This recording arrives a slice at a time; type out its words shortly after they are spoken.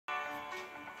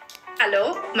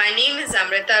Hello, my name is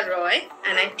Amrita Roy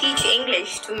and I teach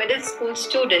English to middle school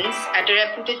students at a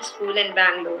reputed school in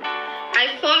Bangalore.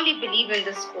 I firmly believe in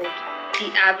this quote. The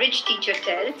average teacher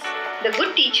tells, the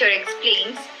good teacher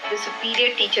explains, the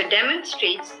superior teacher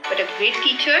demonstrates, but a great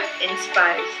teacher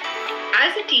inspires.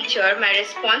 As a teacher, my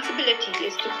responsibility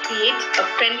is to create a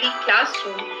friendly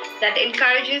classroom that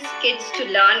encourages kids to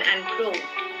learn and grow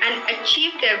and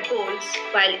achieve their goals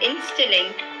while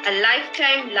instilling a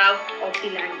lifetime love of the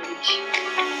language.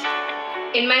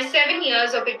 In my 7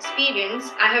 years of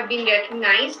experience, I have been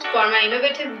recognized for my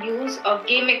innovative use of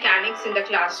game mechanics in the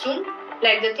classroom,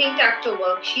 like the Think-Tacto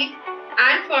worksheet,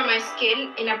 and for my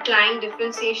skill in applying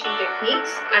differentiation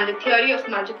techniques and the theory of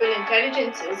multiple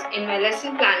intelligences in my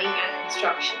lesson planning and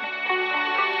instruction.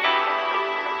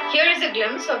 Here is a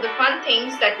glimpse of the fun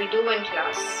things that we do in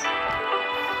class.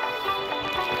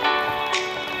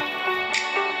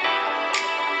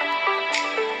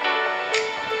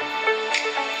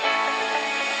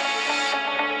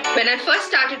 When I first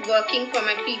started working for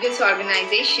my previous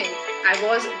organization, I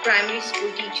was a primary school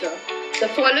teacher. The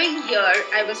following year,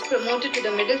 I was promoted to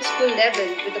the middle school level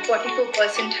with a 44%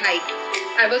 hike.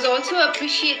 I was also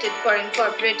appreciated for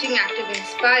incorporating Active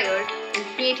Inspire and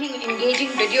creating engaging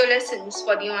video lessons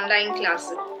for the online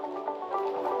classes.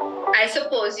 I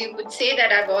suppose you could say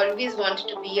that I've always wanted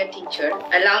to be a teacher.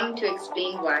 Allow me to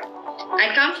explain why.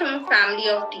 I come from a family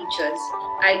of teachers.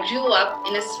 I grew up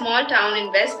in a small town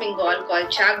in West Bengal called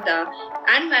Chagda,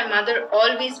 and my mother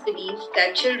always believed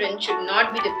that children should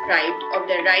not be deprived of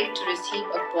their right to receive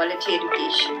a quality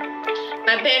education.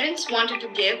 My parents wanted to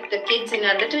give the kids in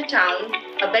a little town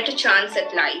a better chance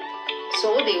at life,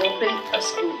 so they opened a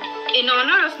school. In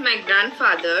honor of my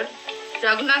grandfather,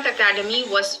 Raghunath Academy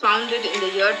was founded in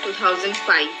the year 2005.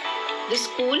 The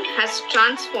school has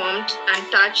transformed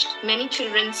and touched many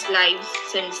children's lives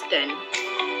since then.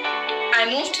 I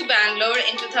moved to Bangalore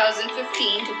in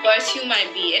 2015 to pursue my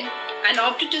B.Ed and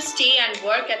opted to stay and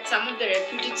work at some of the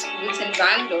reputed schools in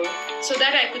Bangalore so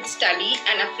that I could study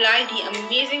and apply the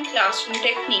amazing classroom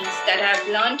techniques that I have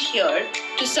learned here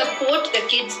to support the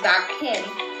kids back home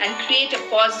and create a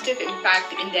positive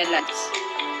impact in their lives.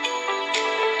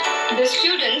 The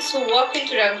students who walk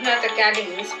into Raghunath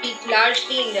Academy speak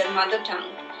largely in their mother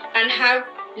tongue and have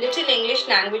little English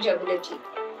language ability.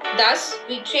 Thus,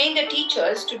 we train the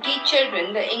teachers to teach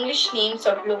children the English names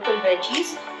of local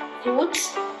veggies,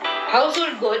 fruits,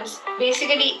 household goods,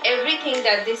 basically everything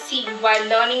that they see while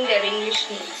learning their English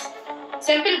names.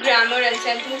 Simple grammar and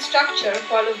sentence structure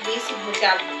follow basic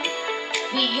vocabulary.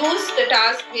 We use the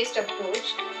task-based approach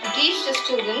to teach the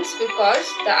students because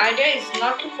the idea is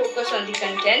not to focus on the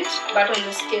content but on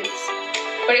the skills.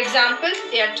 For example,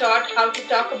 they are taught how to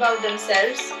talk about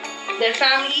themselves, their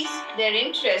families, their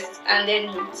interests, and their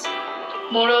needs.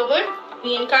 Moreover,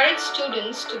 we encourage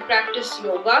students to practice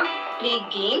yoga, play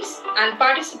games, and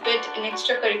participate in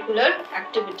extracurricular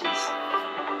activities.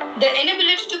 The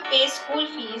inability to pay school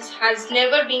fees has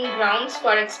never been grounds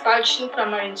for expulsion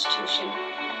from our institution.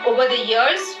 Over the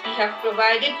years, we have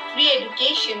provided free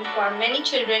education for many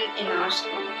children in our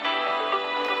school.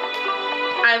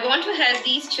 I want to help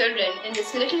these children in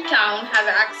this little town have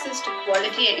access to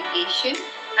quality education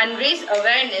and raise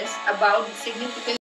awareness about the significance